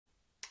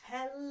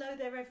Hello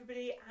there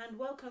everybody, and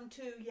welcome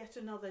to yet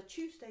another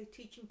Tuesday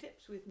Teaching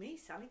Tips with me,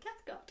 Sally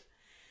Cathcart.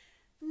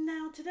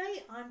 Now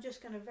today I'm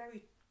just going to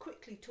very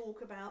quickly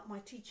talk about my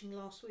teaching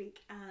last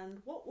week and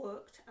what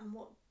worked and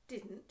what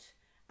didn't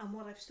and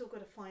what I've still got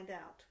to find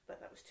out,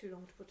 but that was too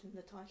long to put in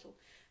the title.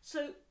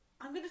 So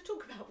I'm going to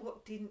talk about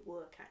what didn't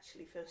work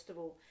actually first of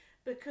all,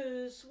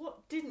 because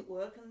what didn't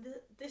work, and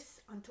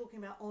this I'm talking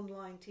about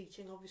online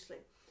teaching obviously,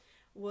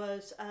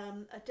 was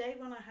a day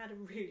when I had a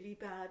really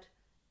bad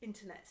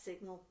internet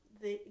signal.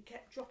 It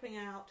kept dropping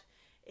out.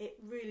 It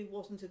really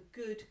wasn't a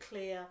good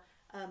clear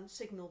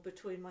signal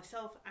between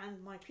myself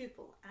and my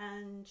pupil,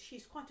 and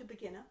she's quite a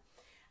beginner,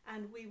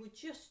 and we were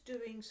just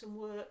doing some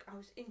work. I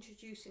was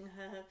introducing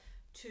her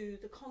to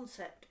the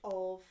concept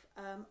of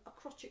a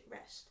crotchet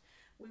rest.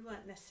 We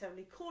weren't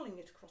necessarily calling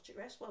it a crotchet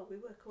rest, well we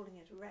were calling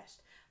it a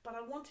rest, but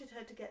I wanted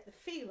her to get the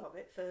feel of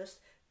it first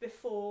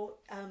before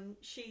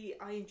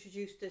I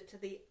introduced her to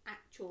the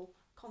actual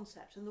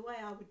concept. And the way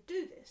I would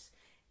do this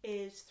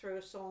is through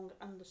a song,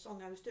 and the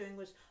song I was doing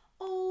was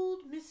Old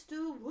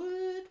Mr.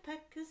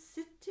 Woodpecker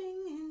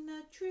sitting in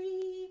a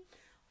tree,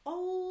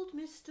 Old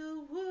Mr.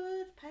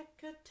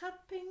 Woodpecker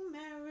tapping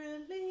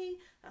merrily.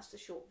 That's the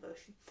short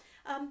version.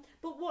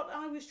 But what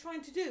I was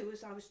trying to do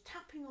was I was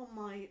tapping on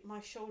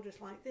my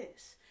shoulders like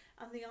this,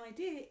 and the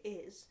idea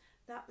is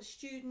that the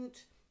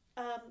student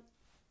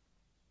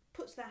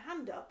puts their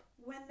hand up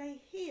when they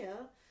hear,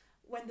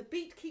 when the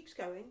beat keeps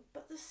going,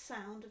 but the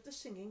sound of the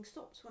singing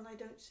stops when I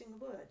don't sing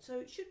a word. So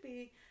it should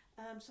be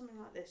something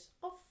like this.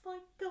 Off I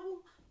go,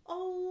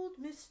 old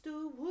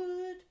Mr.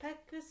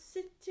 Woodpecker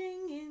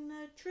sitting in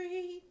a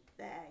tree.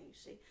 There, you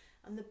see.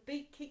 And the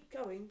beat keeps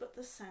going, but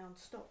the sound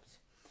stops.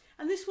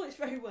 And this works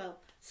very well.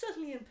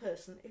 Certainly in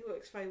person, it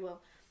works very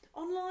well.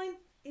 Online,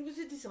 it was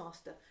a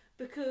disaster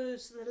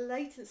because the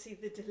latency,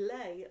 the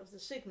delay of the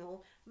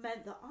signal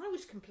meant that I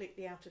was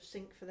completely out of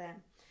sync for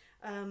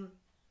them.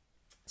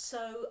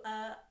 So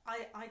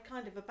I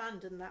kind of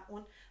abandoned that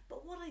one.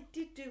 But what I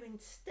did do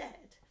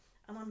instead,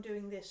 and I'm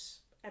doing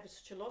this ever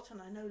such a lot,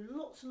 and I know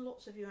lots and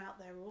lots of you out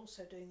there are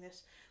also doing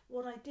this,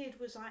 what I did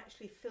was I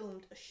actually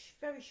filmed a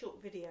very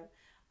short video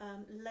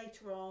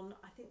later on,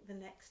 I think the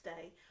next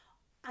day,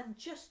 and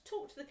just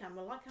talked to the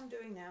camera like I'm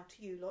doing now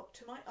to you lot,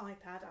 to my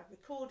iPad. I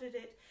recorded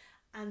it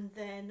and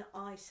then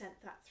I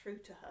sent that through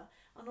to her.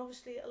 And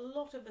obviously a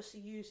lot of us are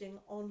using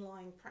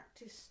online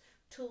practice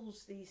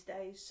tools these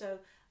days, so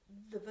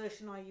the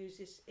version I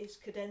use is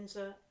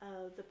Cadenza,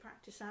 the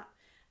practice app,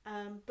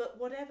 but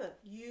whatever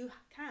you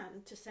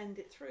can to send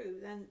it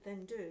through,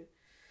 then do.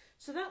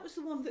 So that was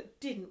the one that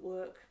didn't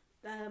work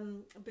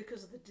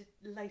because of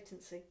the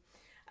latency.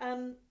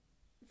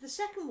 The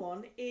second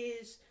one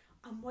is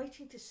I'm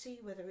waiting to see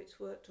whether it's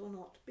worked or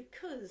not,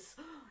 because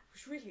it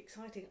was really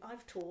exciting.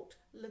 I've taught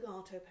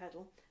legato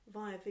pedal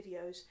via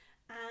videos,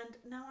 and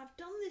now I've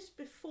done this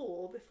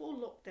before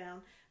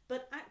lockdown,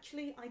 but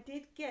actually I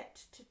did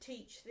get to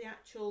teach the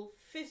actual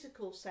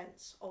physical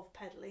sense of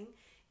pedaling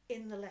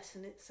in the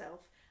lesson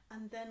itself,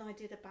 and then I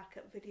did a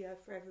backup video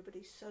for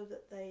everybody so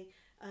that they,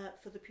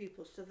 for the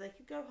pupils, so they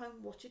could go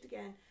home, watch it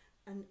again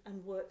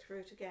and work through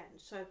it again.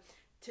 So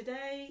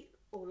today,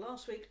 or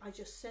last week, I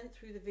just sent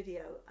through the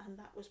video, and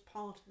that was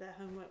part of their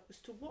homework, was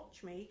to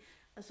watch me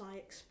as I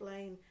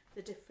explain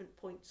the different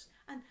points.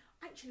 And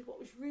actually what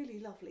was really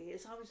lovely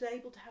is I was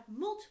able to have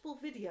multiple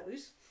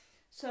videos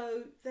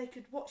so they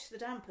could watch the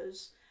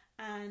dampers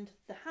and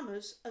the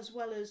hammers as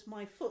well as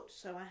my foot.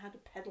 So I had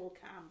a pedal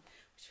cam,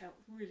 which felt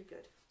really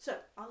good. So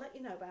I'll let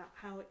you know about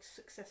how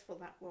successful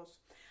that was.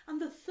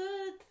 And the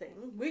third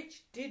thing,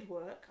 which did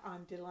work,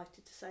 I'm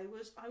delighted to say,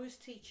 was I was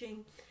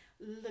teaching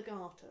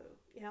legato,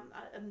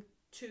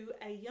 to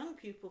a young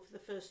pupil for the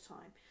first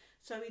time.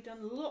 So he'd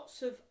done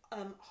lots of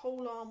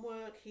whole arm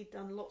work, he'd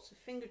done lots of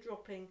finger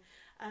dropping,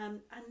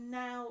 and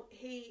now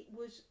he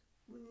was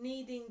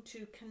needing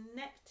to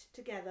connect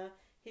together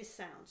his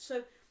sounds.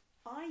 So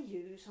I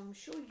use, I'm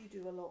sure you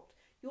do a lot,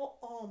 your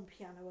arm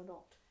piano a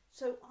lot.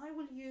 So I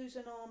will use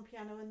an arm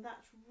piano, and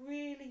that's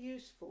really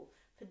useful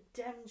for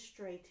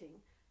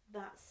demonstrating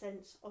that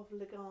sense of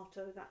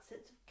legato, that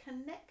sense of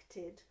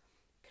connected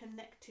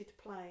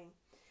playing.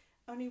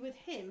 Only with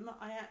him,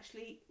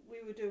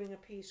 we were doing a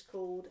piece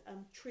called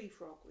Tree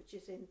Frog, which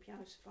is in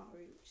Piano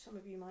Safari, which some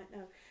of you might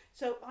know.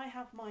 So I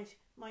have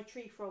my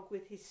tree frog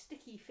with his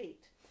sticky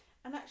feet,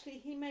 and actually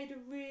he made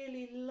a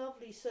really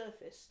lovely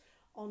surface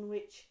on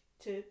which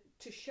to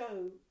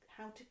show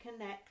how to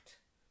connect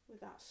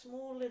with that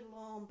small little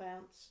arm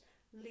bounce,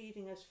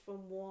 leading us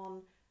from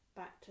one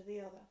back to the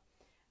other.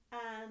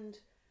 And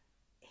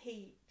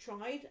he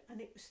tried,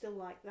 and it was still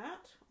like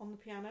that on the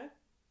piano.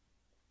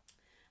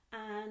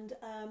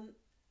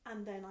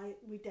 And then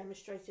we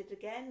demonstrated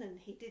again, and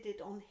he did it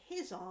on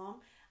his arm,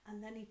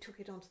 and then he took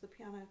it onto the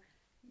piano.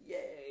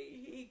 Yay,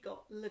 he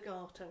got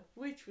legato,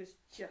 which was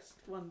just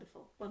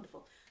wonderful,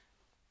 wonderful.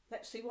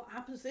 Let's see what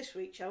happens this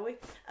week, shall we?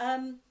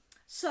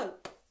 So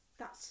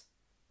that's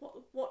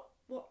what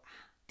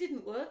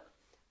didn't work,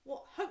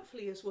 what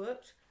hopefully has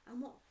worked,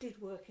 and what did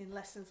work in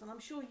lessons. And I'm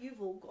sure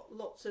you've all got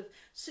lots of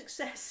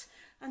success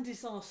and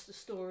disaster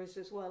stories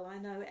as well. I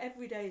know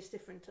every day is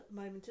different at the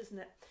moment, isn't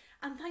it?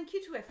 And thank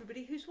you to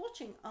everybody who's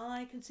watching.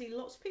 I can see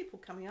lots of people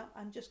coming up.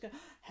 I'm just going,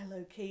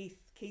 hello Keith.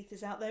 Keith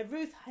is out there.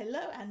 Ruth,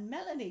 hello. And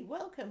Melanie,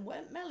 welcome.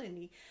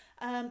 Melanie.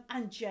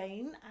 And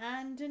Jane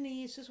and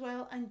Denise as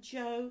well. And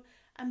Joe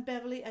and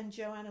Beverly and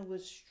Joanna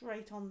was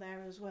straight on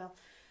there as well.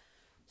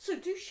 So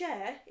do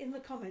share in the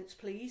comments,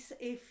 please,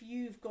 if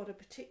you've got a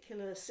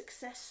particular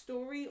success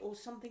story or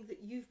something that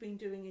you've been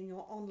doing in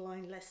your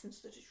online lessons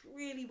that has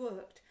really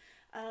worked.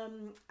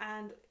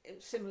 And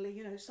similarly,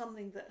 you know,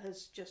 something that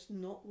has just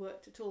not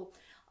worked at all.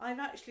 I've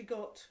actually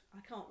got, I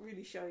can't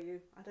really show you,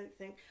 I don't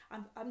think.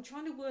 I'm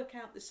trying to work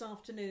out this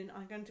afternoon.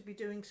 I'm going to be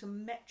doing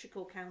some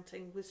metrical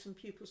counting with some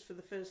pupils for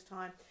the first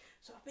time.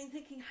 So I've been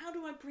thinking, how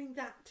do I bring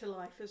that to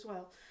life as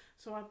well?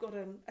 So I've got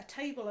a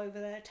table over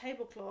there,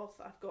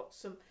 tablecloth. I've got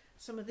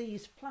some of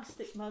these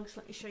plastic mugs.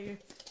 Let me show you.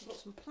 I've got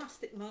some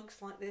plastic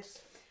mugs like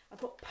this. I've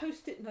got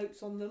post-it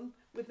notes on them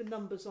with the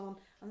numbers on,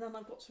 and then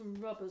I've got some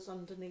rubbers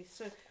underneath.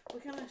 So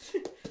we're going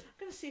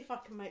to see if I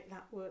can make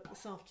that work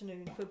this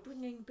afternoon for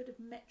bringing a bit of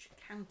metric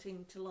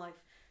counting to life,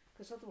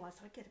 because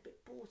otherwise I get a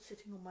bit bored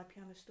sitting on my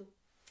piano stool.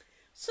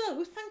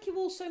 So thank you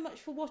all so much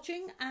for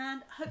watching,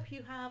 and hope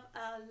you have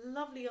a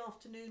lovely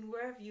afternoon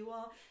wherever you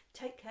are.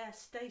 Take care,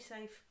 stay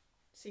safe.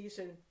 See you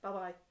soon. Bye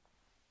bye.